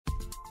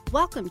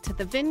Welcome to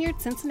the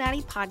Vineyard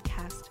Cincinnati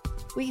podcast.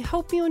 We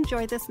hope you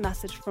enjoy this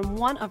message from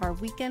one of our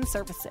weekend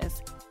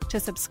services. To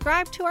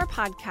subscribe to our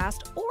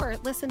podcast or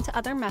listen to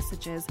other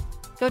messages,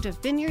 go to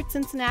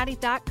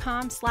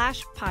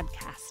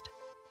vineyardcincinnati.com/podcast.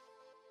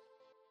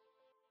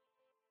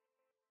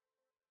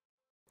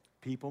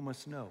 People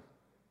must know.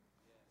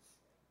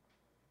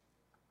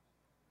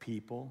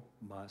 People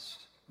must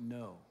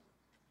know.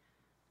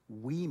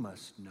 We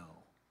must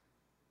know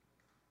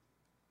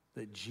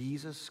that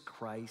Jesus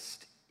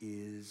Christ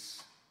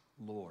is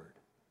Lord.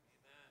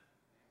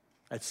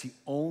 That's the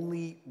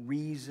only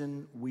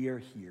reason we are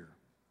here.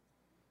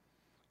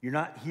 You're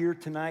not here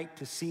tonight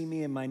to see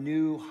me in my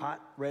new hot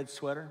red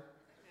sweater,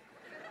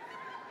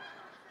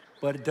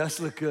 but it does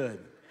look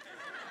good.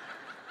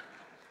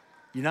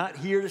 You're not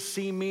here to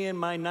see me in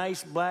my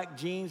nice black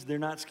jeans. They're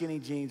not skinny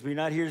jeans, but you're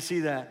not here to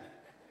see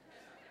that.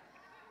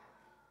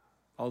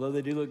 Although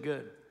they do look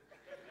good.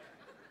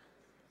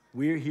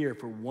 We're here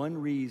for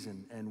one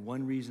reason and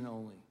one reason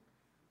only.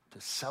 To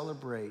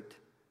celebrate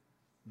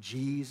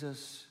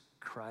Jesus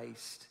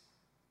Christ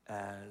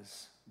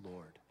as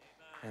Lord.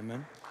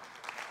 Amen.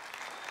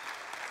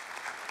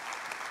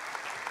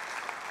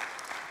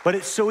 But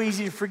it's so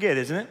easy to forget,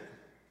 isn't it?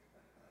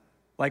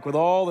 Like with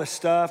all the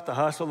stuff, the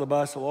hustle, the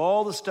bustle,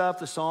 all the stuff,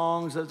 the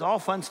songs, it's all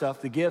fun stuff,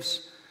 the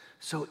gifts.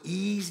 So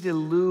easy to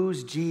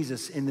lose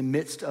Jesus in the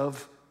midst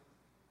of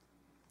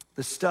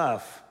the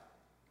stuff.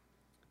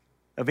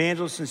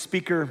 Evangelist and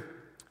speaker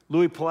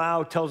Louis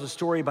Palau tells a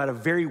story about a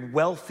very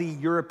wealthy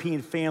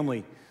European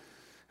family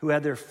who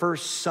had their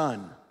first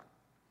son.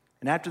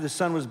 And after the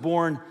son was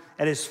born,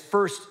 at his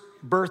first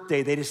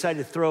birthday, they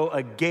decided to throw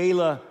a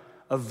gala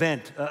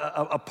event,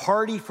 a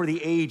party for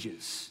the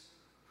ages,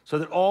 so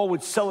that all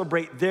would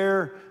celebrate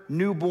their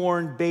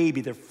newborn baby,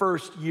 their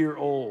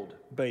first-year-old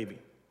baby.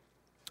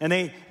 And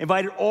they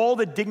invited all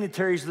the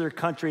dignitaries of their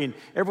country, and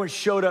everyone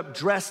showed up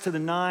dressed to the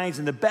nines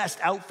in the best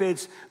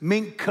outfits,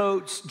 mink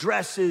coats,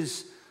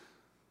 dresses,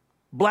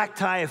 black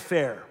tie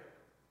affair.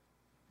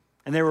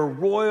 And they were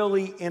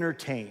royally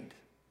entertained.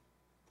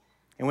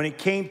 And when it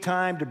came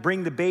time to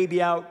bring the baby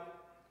out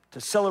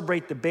to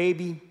celebrate the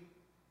baby,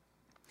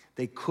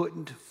 they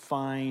couldn't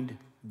find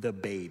the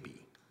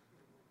baby.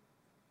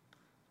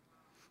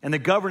 And the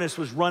governess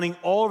was running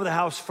all over the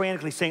house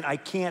frantically saying, I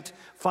can't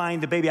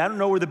find the baby. I don't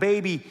know where the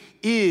baby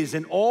is.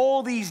 And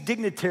all these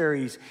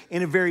dignitaries,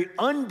 in a very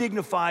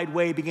undignified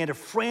way, began to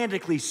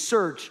frantically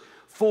search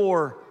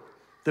for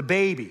the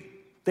baby.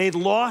 They had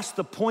lost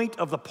the point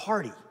of the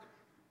party.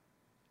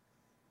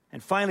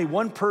 And finally,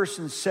 one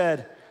person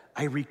said,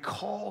 I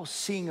recall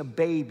seeing a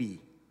baby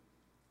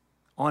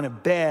on a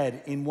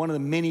bed in one of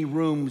the many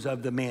rooms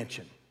of the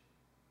mansion.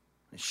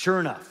 And sure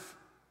enough,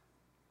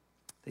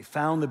 they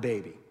found the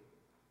baby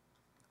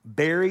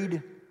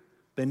buried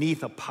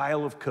beneath a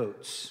pile of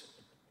coats,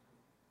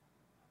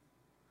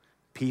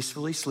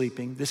 peacefully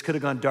sleeping. This could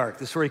have gone dark.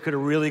 This story could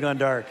have really gone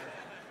dark.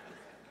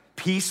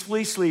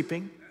 Peacefully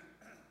sleeping.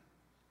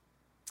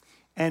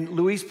 And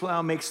Luis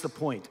Palau makes the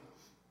point.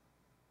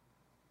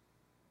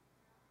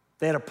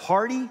 They had a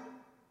party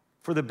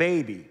for the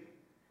baby,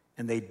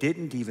 and they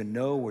didn't even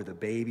know where the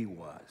baby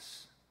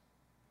was.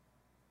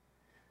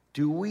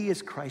 Do we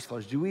as Christ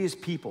followers, do we as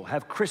people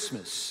have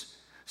Christmas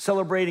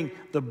celebrating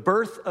the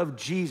birth of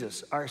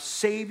Jesus, our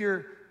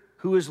Savior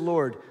who is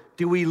Lord?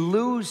 Do we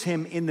lose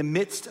him in the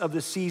midst of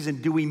the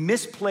season? Do we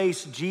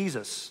misplace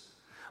Jesus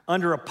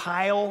under a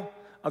pile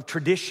of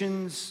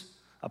traditions,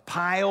 a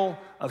pile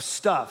of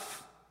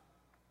stuff?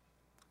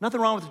 Nothing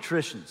wrong with the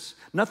traditions,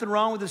 nothing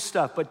wrong with the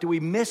stuff, but do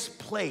we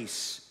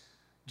misplace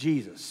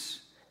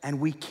Jesus? And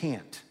we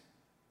can't.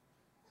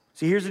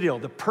 See, here's the deal.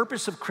 The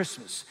purpose of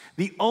Christmas,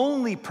 the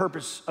only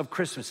purpose of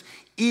Christmas,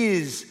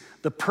 is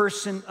the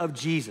person of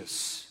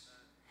Jesus.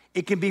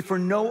 It can be for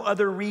no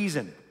other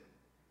reason.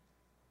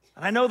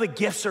 And I know the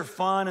gifts are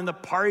fun and the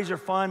parties are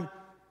fun,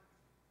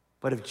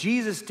 but if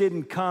Jesus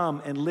didn't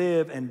come and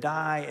live and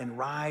die and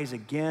rise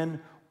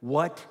again,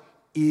 what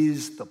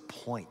is the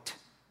point?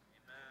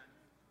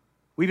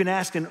 We've been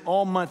asking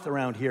all month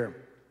around here,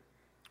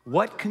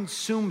 what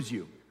consumes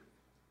you?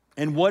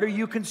 And what are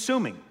you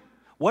consuming?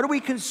 What are we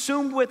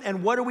consumed with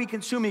and what are we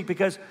consuming?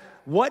 Because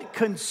what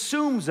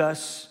consumes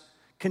us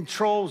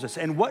controls us.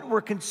 And what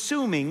we're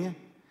consuming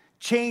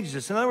changes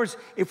us. In other words,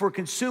 if we're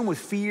consumed with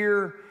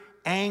fear,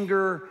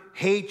 anger,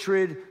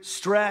 hatred,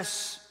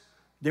 stress,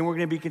 then we're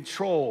going to be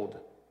controlled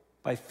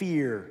by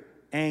fear,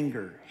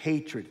 anger,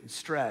 hatred, and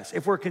stress.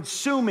 If we're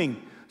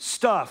consuming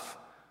stuff,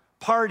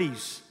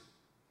 parties,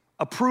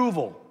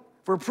 approval,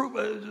 for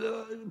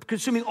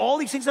consuming all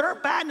these things that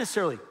aren't bad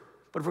necessarily,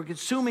 but if we're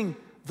consuming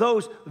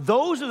those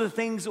are the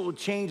things that will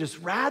change us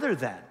rather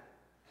than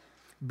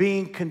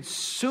being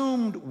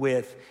consumed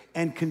with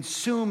and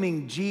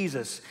consuming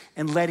Jesus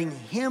and letting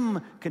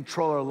him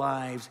control our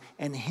lives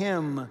and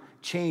him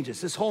change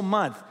us. This whole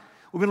month,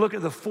 we've been looking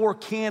at the 4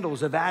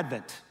 candles of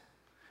Advent.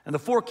 And the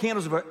 4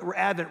 candles of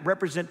Advent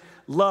represent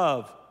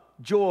love,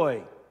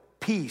 joy,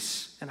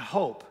 peace, and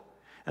hope.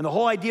 And the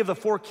whole idea of the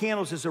 4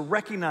 candles is to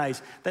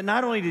recognize that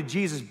not only did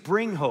Jesus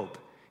bring hope,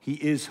 he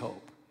is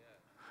hope.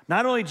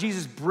 Not only did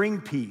Jesus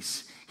bring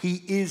peace, he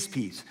is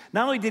peace.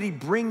 Not only did he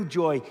bring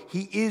joy,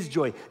 he is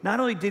joy. Not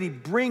only did he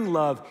bring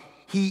love,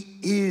 he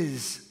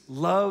is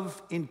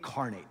love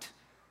incarnate.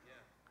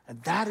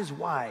 And that is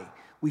why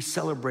we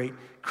celebrate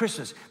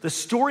Christmas. The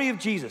story of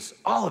Jesus,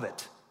 all of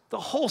it, the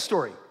whole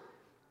story,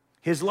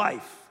 his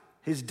life,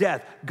 his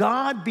death,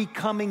 God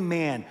becoming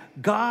man,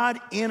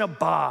 God in a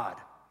bod,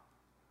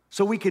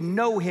 so we can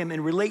know him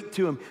and relate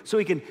to him, so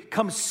he can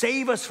come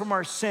save us from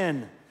our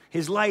sin,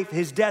 his life,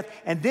 his death,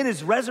 and then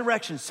his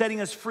resurrection, setting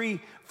us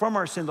free from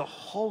our sin. The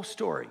whole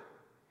story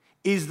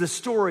is the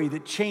story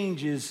that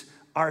changes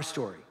our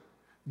story.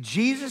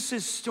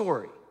 Jesus'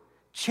 story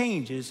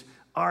changes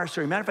our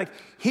story. Matter of fact,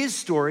 his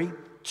story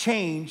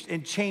changed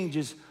and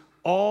changes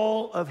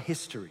all of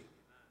history.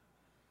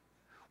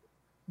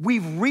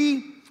 We've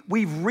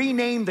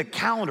renamed the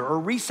calendar or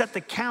reset the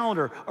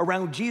calendar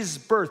around Jesus'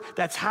 birth.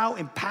 That's how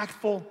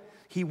impactful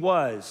he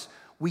was.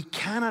 We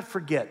cannot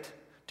forget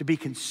to be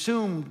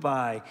consumed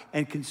by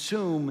and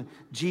consume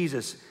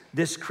Jesus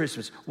this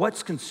Christmas.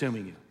 What's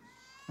consuming you?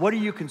 What are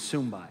you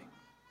consumed by?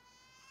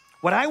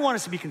 What I want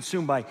us to be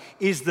consumed by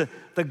is the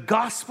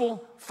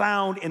gospel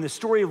found in the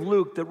story of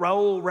Luke that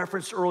Raul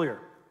referenced earlier.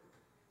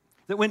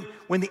 That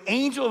when the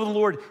angel of the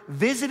Lord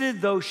visited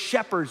those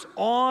shepherds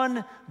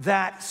on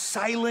that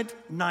silent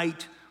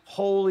night,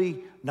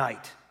 holy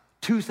night,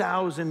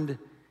 2,000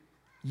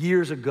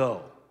 years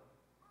ago.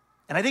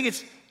 And I think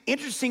it's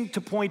interesting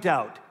to point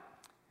out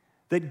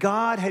that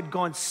God had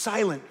gone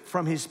silent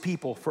from his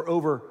people for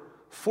over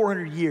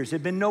 400 years. There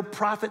had been no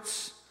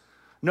prophets,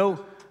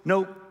 no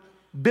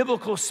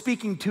biblical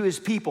speaking to his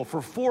people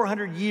for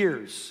 400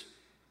 years.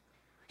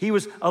 He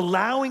was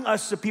allowing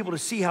us, the people, to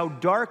see how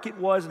dark it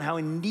was and how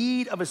in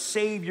need of a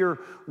Savior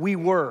we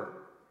were.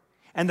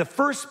 And the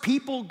first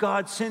people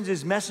God sends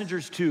his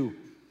messengers to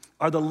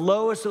are the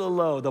lowest of the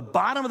low, the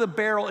bottom of the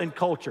barrel in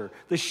culture,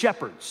 the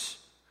shepherds.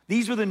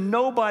 These were the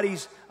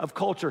nobodies of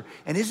culture.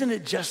 And isn't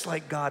it just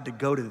like God to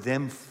go to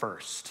them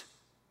first?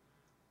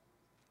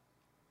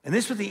 And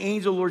this is what the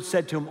angel of the Lord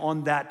said to him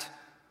on that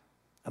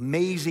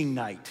amazing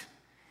night.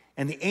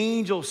 And the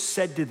angel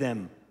said to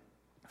them,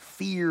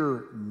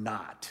 "Fear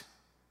not.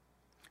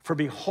 For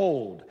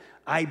behold,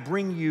 I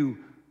bring you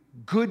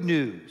good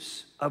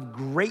news of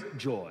great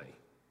joy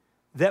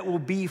that will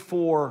be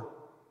for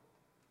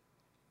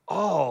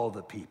all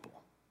the people.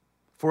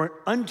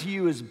 For unto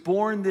you is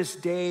born this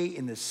day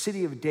in the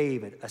city of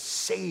David a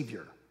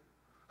Savior,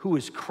 who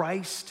is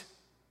Christ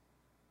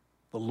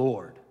the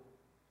Lord."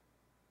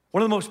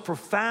 One of the most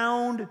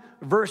profound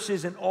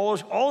verses in all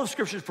of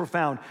Scripture is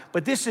profound,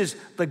 but this is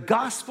the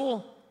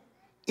gospel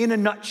in a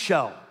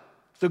nutshell.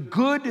 The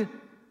good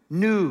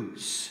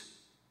news.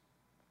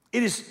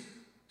 It is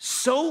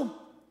so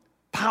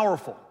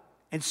powerful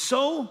and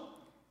so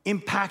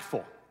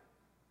impactful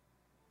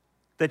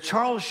that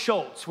Charles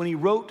Schulz, when he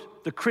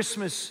wrote the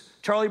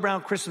Charlie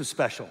Brown Christmas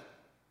special,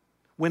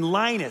 when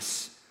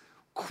Linus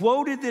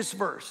quoted this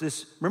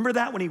verse, remember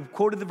that when he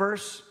quoted the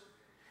verse?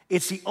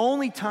 It's the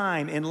only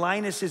time in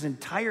Linus's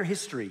entire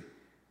history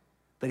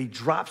that he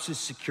drops his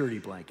security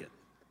blanket.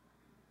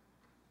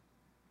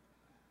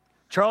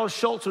 Charles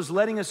Schulz was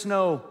letting us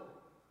know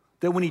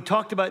that when he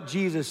talked about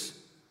Jesus,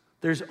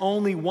 there's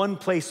only one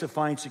place to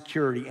find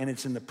security, and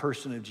it's in the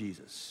person of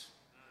Jesus.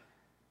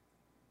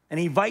 And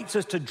he invites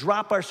us to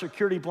drop our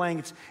security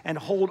blankets and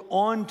hold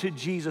on to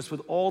Jesus with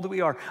all that we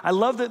are. I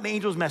love the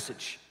angel's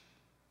message.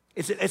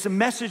 It's a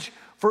message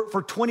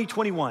for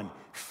 2021.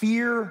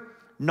 Fear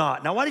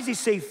not. Now, why does he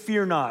say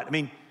fear not? I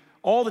mean,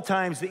 all the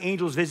times the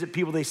angels visit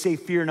people, they say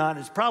fear not.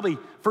 It's probably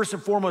first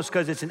and foremost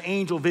because it's an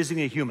angel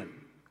visiting a human.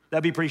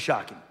 That'd be pretty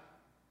shocking.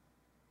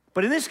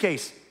 But in this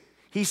case,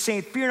 he's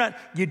saying, fear not.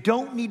 You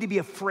don't need to be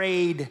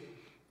afraid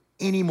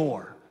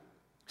anymore.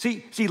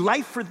 See,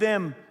 life for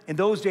them in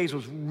those days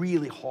was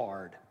really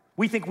hard.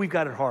 We think we've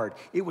got it hard.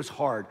 It was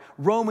hard.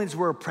 Romans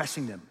were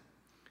oppressing them.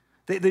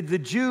 The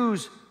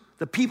Jews,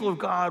 the people of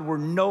God, were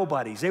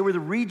nobodies. They were the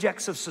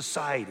rejects of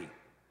society.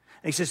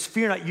 And he says,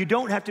 fear not. You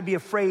don't have to be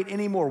afraid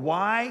anymore.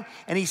 Why?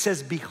 And he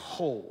says,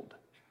 behold.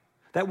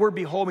 That word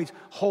behold means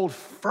hold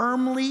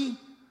firmly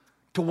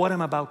to what I'm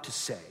about to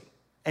say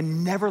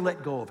and never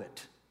let go of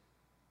it.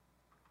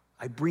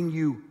 I bring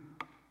you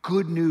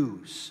good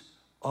news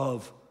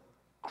of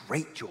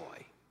great joy.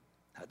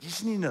 Now, you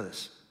just need to know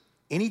this.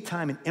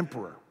 Anytime an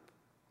emperor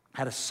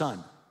had a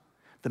son,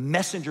 the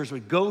messengers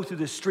would go through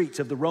the streets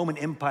of the Roman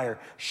Empire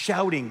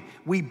shouting,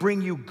 "We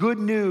bring you good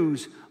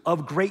news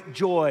of great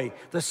joy.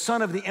 The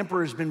son of the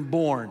emperor has been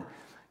born."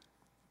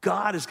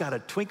 God has got a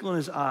twinkle in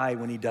his eye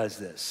when he does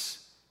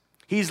this.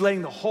 He's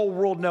letting the whole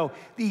world know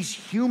these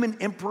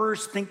human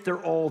emperors think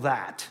they're all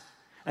that.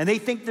 And they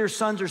think their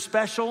sons are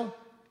special.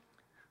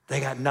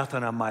 They got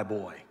nothing on my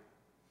boy.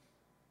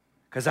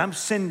 Because I'm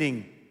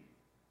sending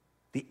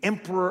the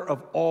emperor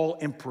of all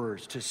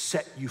emperors to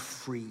set you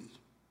free.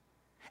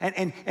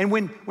 And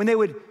when they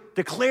would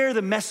declare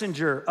the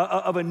messenger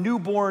of a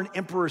newborn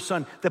emperor's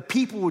son, the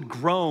people would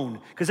groan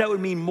because that would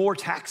mean more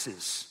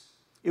taxes.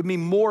 It would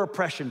mean more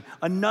oppression.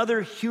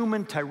 Another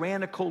human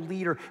tyrannical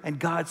leader, and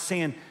God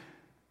saying,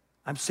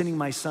 I'm sending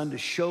my son to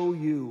show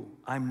you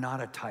I'm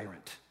not a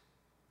tyrant.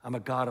 I'm a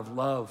God of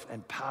love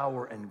and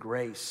power and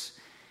grace.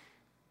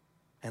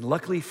 And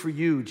luckily for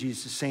you,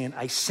 Jesus is saying,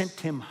 I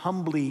sent him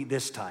humbly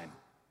this time.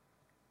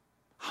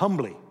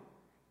 Humbly,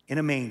 in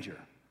a manger,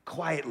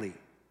 quietly,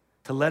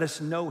 to let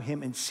us know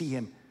him and see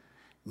him.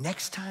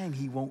 Next time,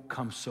 he won't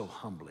come so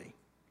humbly.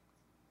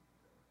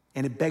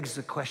 And it begs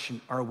the question,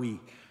 are we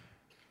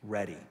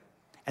ready?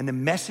 And the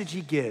message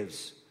he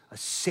gives, a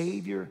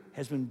Savior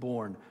has been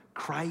born,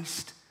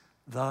 Christ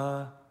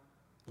the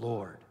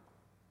Lord.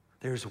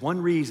 There's one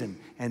reason,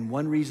 and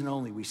one reason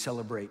only, we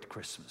celebrate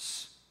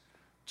Christmas: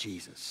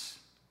 Jesus.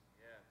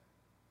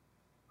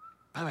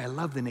 By the way, I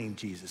love the name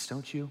Jesus,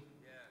 don't you?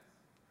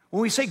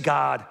 When we say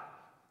God,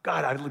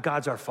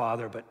 God's our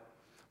Father, but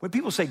when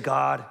people say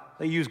God,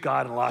 they use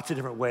God in lots of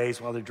different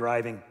ways while they're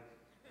driving.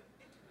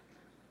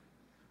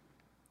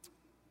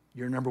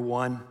 You're number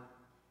one.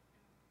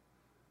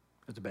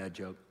 That's a bad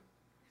joke.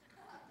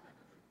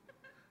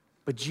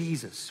 But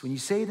Jesus, when you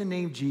say the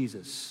name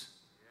Jesus,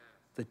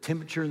 the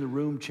temperature in the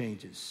room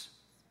changes.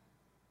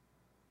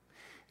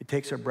 It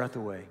takes our breath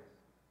away.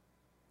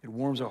 It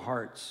warms our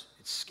hearts.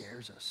 It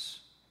scares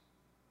us.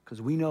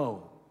 Because we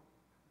know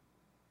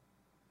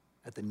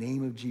at the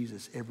name of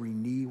Jesus, every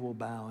knee will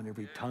bow and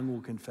every tongue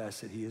will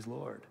confess that he is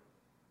Lord.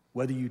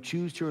 Whether you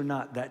choose to or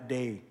not, that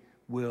day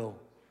will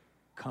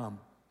come.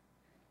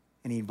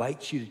 And he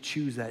invites you to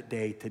choose that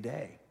day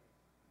today.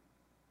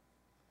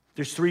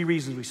 There's 3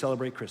 reasons we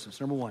celebrate Christmas.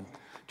 Number 1,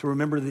 to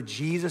remember that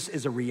Jesus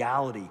is a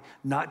reality,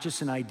 not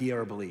just an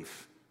idea or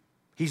belief.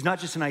 He's not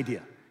just an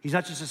idea. He's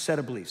not just a set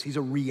of beliefs. He's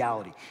a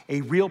reality, a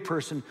real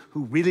person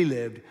who really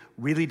lived,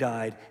 really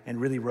died,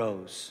 and really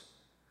rose.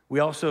 We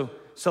also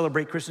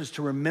celebrate Christmas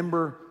to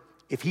remember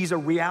if he's a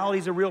reality,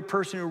 he's a real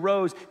person who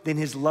rose, then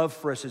his love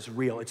for us is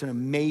real. It's an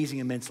amazing,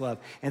 immense love.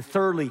 And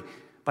thirdly,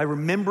 by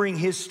remembering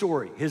his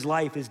story, his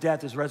life, his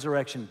death, his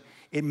resurrection,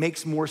 it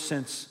makes more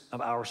sense of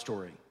our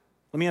story.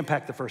 Let me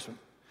unpack the first one.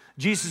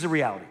 Jesus is a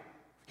reality.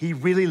 He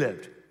really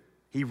lived.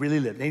 He really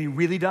lived. And he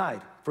really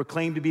died,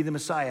 proclaimed to be the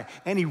Messiah.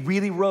 And he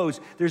really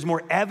rose. There's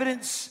more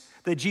evidence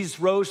that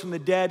Jesus rose from the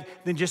dead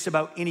than just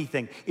about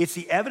anything. It's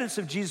the evidence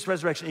of Jesus'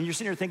 resurrection. And you're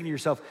sitting here thinking to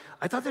yourself,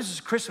 I thought this was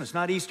Christmas,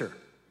 not Easter.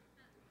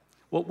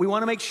 Well, we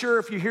want to make sure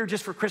if you're here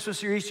just for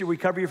Christmas or Easter, we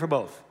cover you for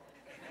both.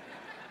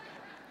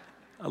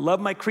 I love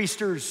my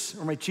Creasters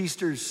or my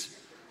Cheesters.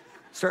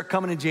 Start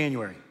coming in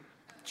January.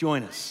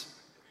 Join us.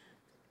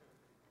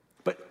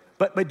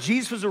 But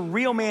Jesus was a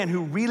real man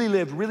who really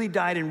lived, really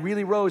died, and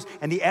really rose.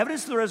 And the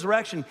evidence of the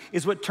resurrection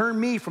is what turned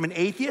me from an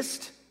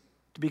atheist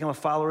to become a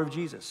follower of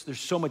Jesus. There's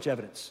so much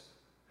evidence.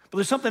 But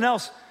there's something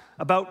else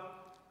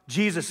about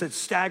Jesus that's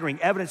staggering,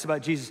 evidence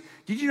about Jesus.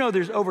 Did you know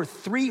there's over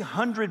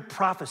 300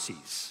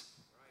 prophecies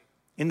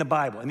in the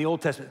Bible, in the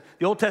Old Testament?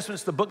 The Old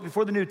Testament is the book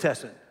before the New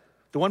Testament,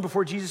 the one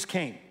before Jesus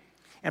came.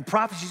 And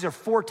prophecies are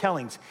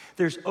foretellings.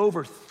 There's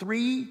over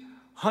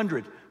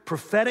 300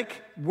 prophetic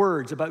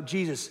words about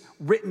Jesus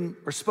written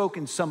or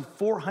spoken some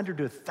 400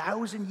 to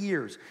 1,000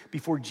 years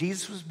before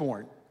Jesus was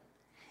born.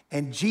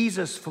 And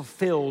Jesus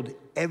fulfilled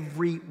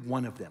every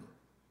one of them.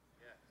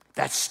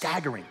 That's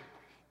staggering.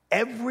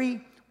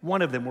 Every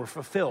one of them were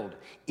fulfilled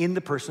in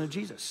the person of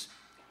Jesus.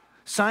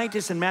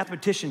 Scientist and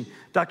mathematician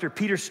Dr.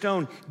 Peter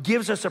Stone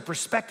gives us a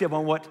perspective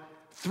on what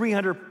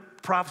 300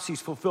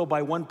 prophecies fulfilled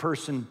by one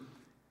person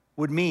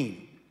would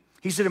mean.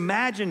 He said,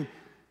 imagine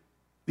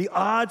the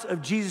odds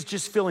of Jesus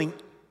just filling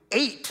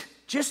 8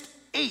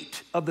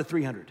 of the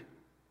 300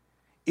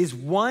 is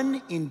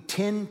 1 in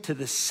 10 to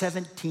the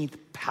 17th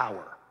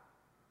power.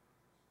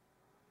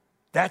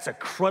 That's a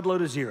crud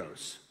load of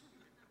zeros.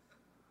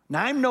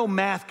 Now, I'm no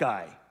math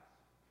guy,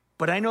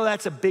 but I know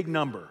that's a big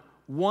number.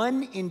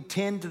 1 in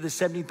 10 to the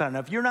 17th power. Now,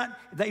 if you're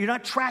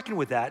not tracking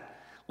with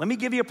that, let me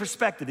give you a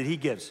perspective that he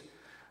gives.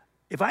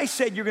 If I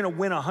said you're going to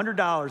win $100,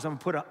 I'm going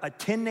to put a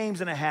 10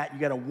 names in a hat.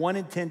 You got a 1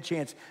 in 10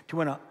 chance to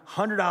win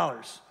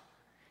 $100.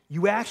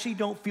 You actually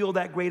don't feel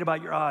that great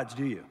about your odds,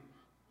 do you?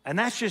 And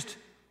that's just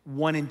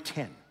 1 in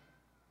 10.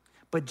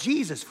 But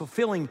Jesus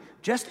fulfilling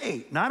just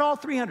 8, not all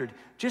 300,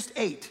 just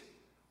 8.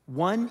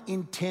 1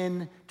 in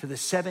 10 to the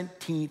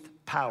 17th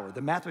power.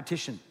 The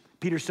mathematician,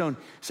 Peter Stone,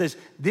 says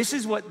this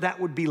is what that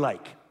would be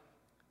like.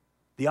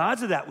 The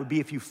odds of that would be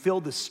if you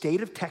filled the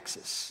state of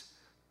Texas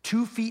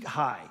 2 feet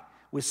high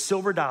with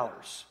silver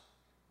dollars,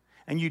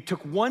 and you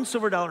took one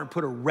silver dollar and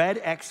put a red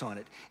X on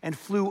it and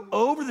flew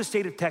over the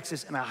state of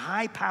Texas in a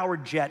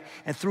high-powered jet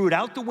and threw it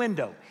out the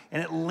window,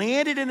 and it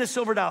landed in the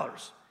silver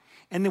dollars.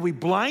 And then we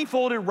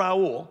blindfolded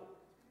Raul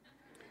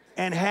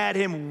and had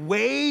him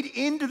wade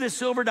into the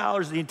silver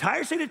dollars of the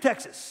entire state of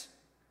Texas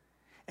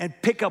and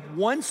pick up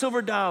one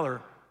silver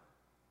dollar,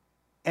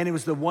 and it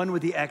was the one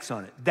with the X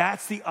on it.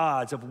 That's the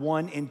odds of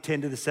 1 in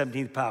 10 to the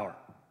 17th power.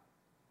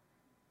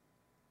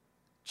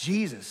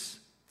 Jesus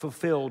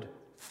fulfilled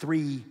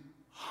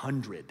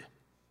 300.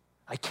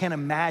 I can't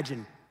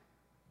imagine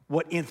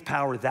what nth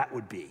power that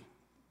would be.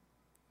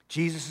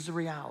 Jesus is a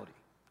reality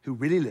who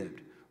really lived,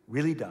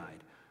 really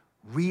died,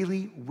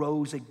 really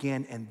rose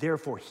again, and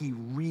therefore he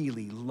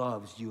really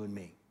loves you and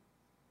me.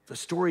 The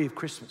story of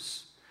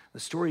Christmas, The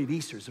story of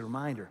Easter is a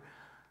reminder,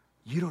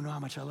 you don't know how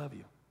much I love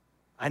you.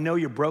 I know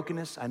your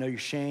brokenness. I know your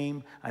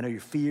shame. I know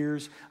your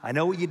fears. I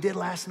know what you did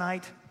last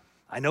night.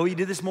 I know what you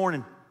did this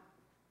morning.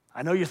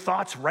 I know your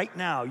thoughts right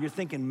now. You're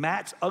thinking,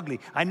 Matt's ugly.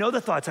 I know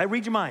the thoughts. I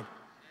read your mind.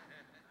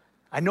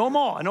 I know them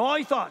all. I know all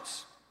your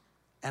thoughts.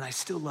 And I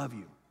still love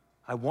you.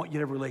 I want you to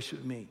have a relationship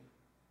with me.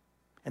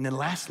 And then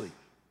lastly,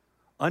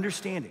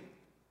 understanding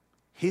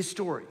his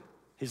story,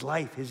 his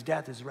life, his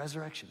death, his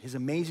resurrection, his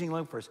amazing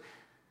love for us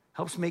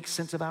helps make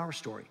sense of our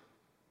story.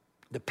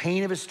 The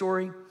pain of his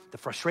story, the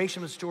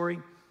frustration of his story,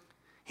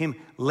 him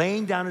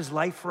laying down his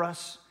life for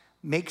us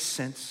makes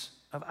sense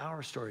of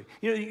our story.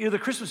 You know the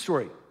Christmas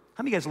story.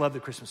 How many of you guys love the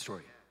Christmas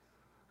story?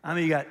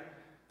 You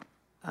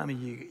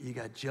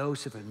got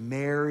Joseph and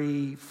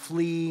Mary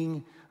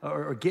fleeing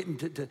or getting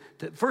to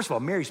first of all,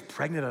 Mary's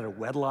pregnant out of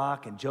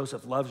wedlock, and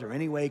Joseph loves her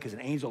anyway because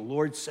an angel of the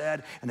Lord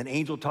said, and then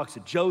angel talks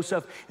to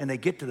Joseph, and they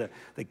get to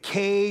the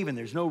cave, and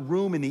there's no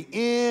room in the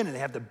inn, and they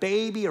have the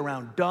baby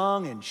around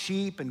dung and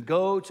sheep and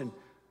goats, and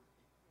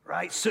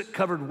right,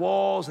 soot-covered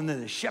walls, and then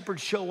the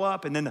shepherds show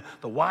up, and then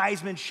the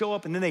wise men show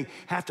up, and then they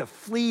have to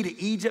flee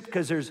to Egypt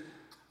because there's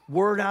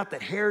word out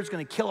that Herod's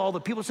going to kill all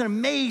the people. It's an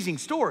amazing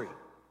story.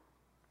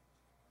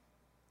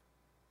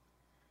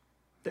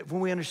 That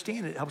when we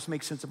understand it, it helps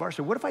make sense of our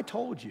story. What if I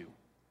told you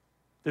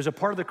there's a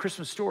part of the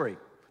Christmas story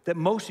that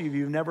most of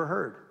you have never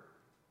heard?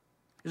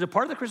 There's a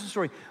part of the Christmas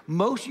story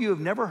most of you have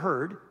never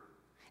heard,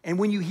 and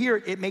when you hear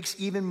it, it makes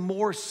even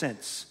more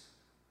sense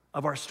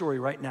of our story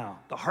right now,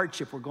 the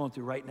hardship we're going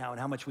through right now and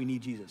how much we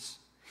need Jesus.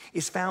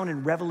 It's found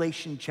in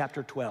Revelation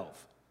chapter 12.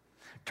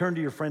 Turn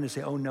to your friend and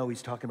say, oh no,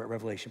 he's talking about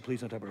Revelation.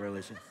 Please don't talk about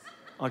Revelation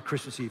on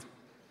Christmas Eve.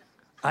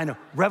 I know,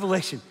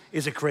 Revelation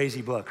is a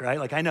crazy book, right?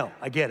 Like I know,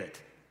 I get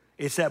it.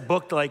 It's that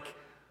book like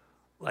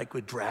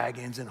with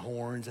dragons and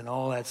horns and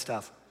all that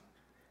stuff.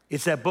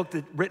 It's that book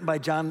written by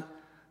John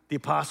the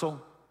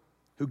Apostle,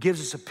 who gives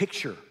us a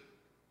picture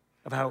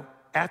of how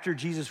after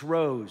Jesus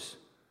rose,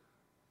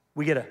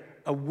 we get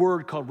a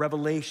word called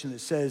revelation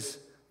that says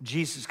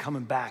Jesus is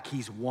coming back.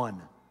 He's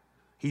won.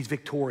 He's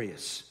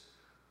victorious.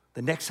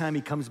 The next time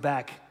he comes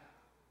back,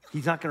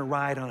 he's not going to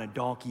ride on a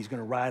donkey. He's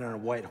going to ride on a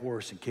white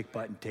horse and kick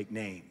butt and take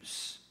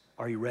names.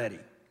 Are you ready?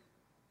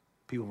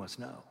 People must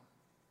know.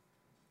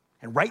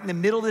 And right in the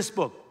middle of this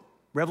book,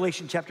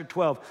 Revelation chapter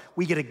 12,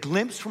 we get a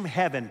glimpse from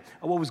heaven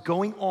of what was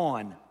going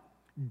on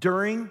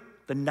during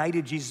the night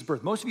of Jesus'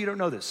 birth. Most of you don't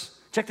know this.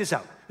 Check this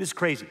out. This is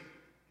crazy.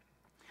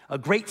 A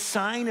great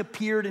sign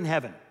appeared in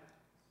heaven.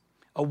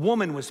 A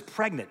woman was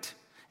pregnant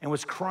and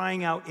was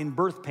crying out in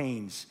birth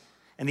pains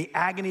and the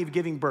agony of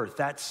giving birth.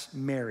 That's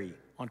Mary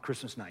on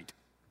Christmas night.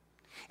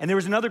 And there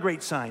was another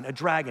great sign, a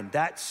dragon.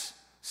 That's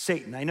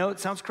Satan. I know it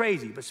sounds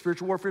crazy, but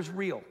spiritual warfare is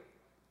real.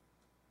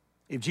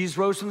 If Jesus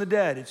rose from the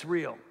dead, it's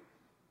real.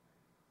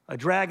 A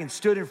dragon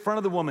stood in front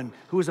of the woman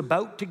who was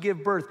about to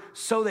give birth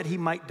so that he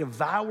might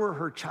devour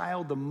her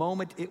child the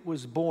moment it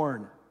was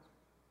born.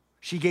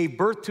 She gave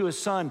birth to a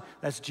son,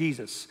 that's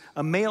Jesus,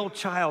 a male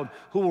child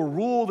who will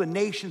rule the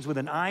nations with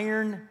an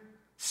iron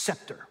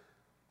scepter.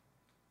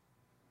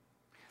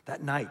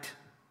 That night,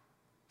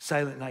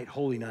 silent night,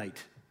 holy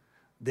night,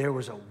 there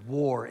was a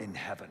war in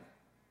heaven.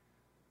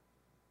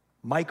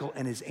 Michael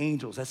and his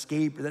angels,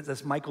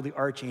 that's Michael the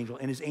archangel,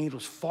 and his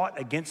angels fought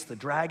against the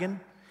dragon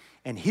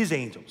and his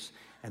angels,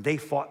 and they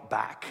fought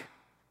back.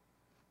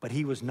 But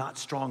he was not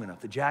strong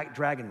enough. The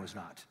dragon was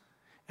not.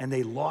 And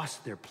they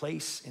lost their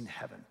place in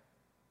heaven.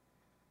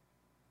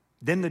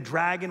 Then the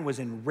dragon was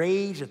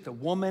enraged at the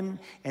woman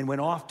and went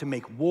off to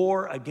make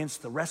war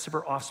against the rest of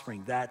her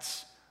offspring.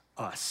 That's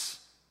us.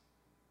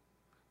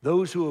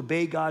 Those who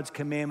obey God's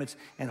commandments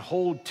and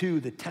hold to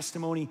the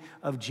testimony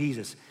of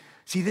Jesus.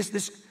 See,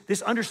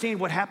 this understanding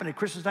what happened at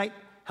Christmas night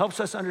helps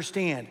us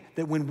understand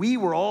that when we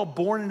were all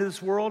born into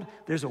this world,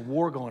 there's a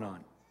war going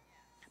on.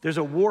 There's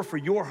a war for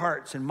your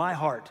hearts and my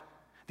heart.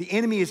 The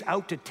enemy is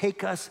out to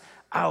take us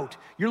out.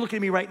 You're looking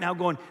at me right now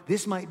going,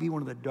 this might be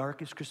one of the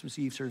darkest Christmas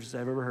Eve services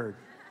I've ever heard.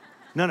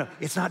 No,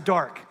 it's not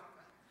dark.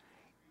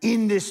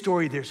 In this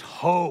story, there's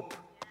hope.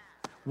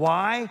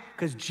 Why?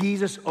 Because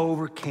Jesus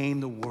overcame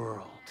the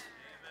world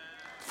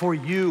for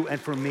you and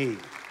for me.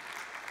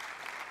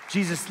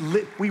 Jesus,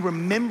 we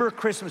remember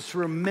Christmas to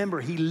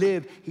remember he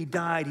lived, he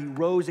died, he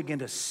rose again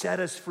to set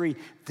us free.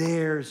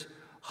 There's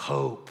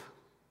hope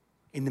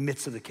in the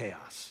midst of the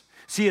chaos.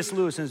 C.S.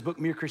 Lewis, in his book,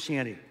 Mere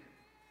Christianity,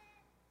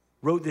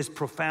 wrote this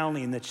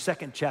profoundly in the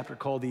second chapter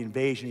called The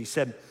Invasion. He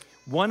said,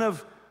 one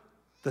of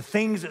the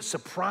things that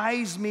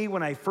surprised me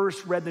when I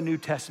first read the New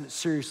Testament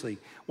seriously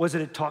was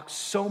that it talks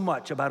so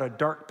much about a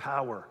dark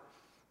power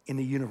in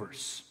the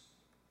universe.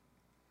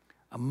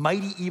 A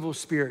mighty evil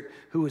spirit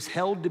who is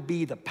held to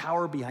be the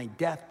power behind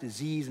death,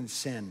 disease, and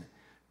sin.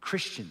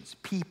 Christians,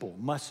 people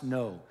must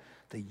know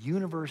the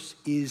universe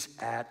is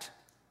at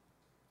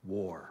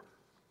war.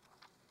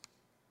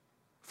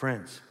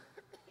 Friends,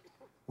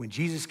 when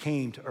Jesus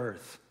came to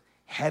earth,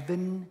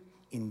 heaven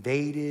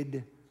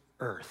invaded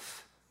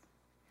earth.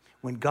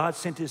 When God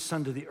sent his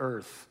son to the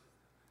earth,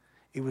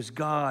 it was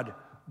God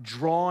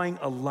drawing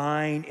a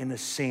line in the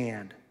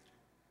sand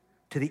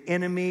to the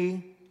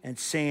enemy and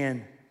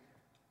saying,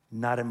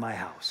 not in my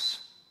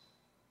house.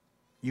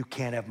 You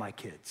can't have my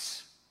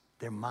kids.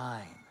 They're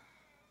mine.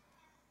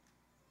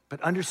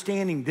 But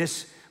understanding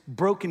this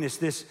brokenness,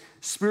 this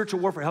spiritual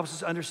warfare helps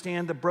us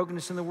understand the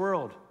brokenness in the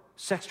world.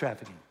 Sex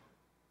trafficking,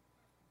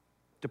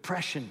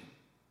 depression,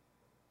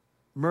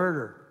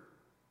 murder,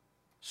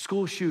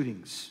 school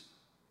shootings,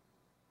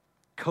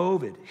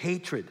 COVID,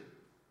 hatred,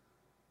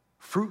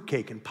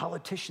 fruitcake, and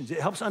politicians. It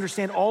helps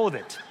understand all of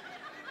it.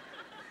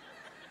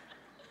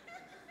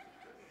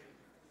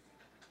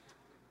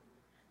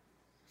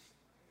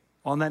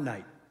 On that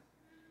night,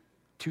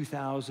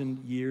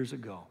 2,000 years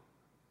ago,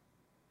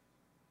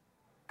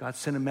 God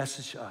sent a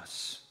message to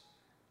us.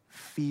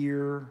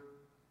 Fear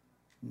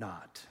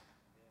not.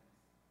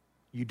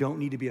 You don't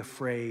need to be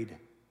afraid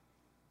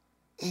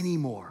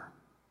anymore.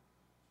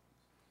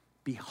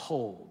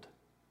 Behold,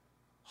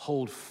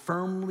 hold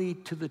firmly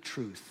to the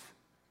truth,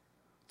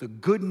 the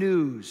good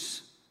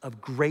news of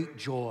great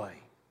joy.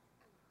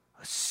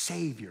 A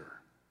Savior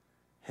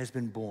has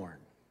been born,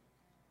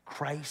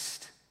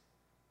 Christ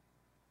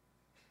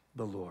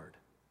the Lord.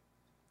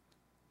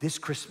 This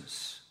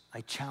Christmas,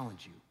 I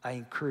challenge you, I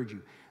encourage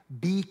you,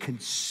 be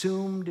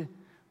consumed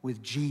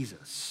with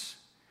Jesus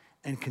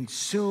and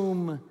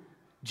consume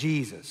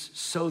Jesus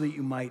so that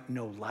you might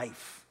know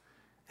life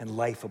and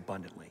life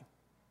abundantly.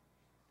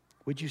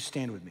 Would you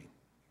stand with me?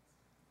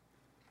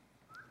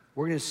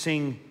 We're going to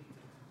sing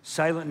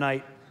Silent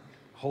Night,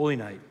 Holy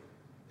Night.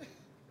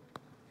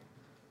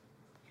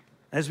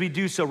 As we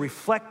do so,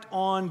 reflect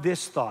on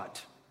this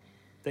thought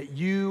that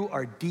you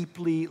are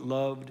deeply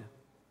loved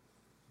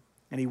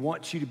and he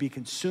wants you to be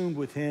consumed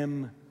with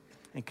him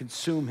and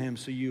consume him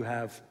so you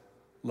have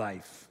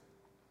life.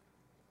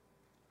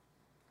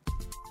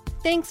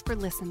 Thanks for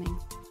listening.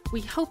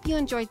 We hope you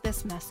enjoyed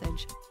this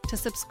message. To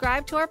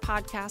subscribe to our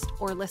podcast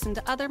or listen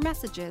to other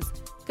messages,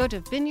 go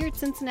to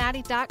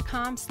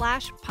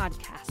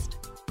vineyardcincinnati.com/podcast.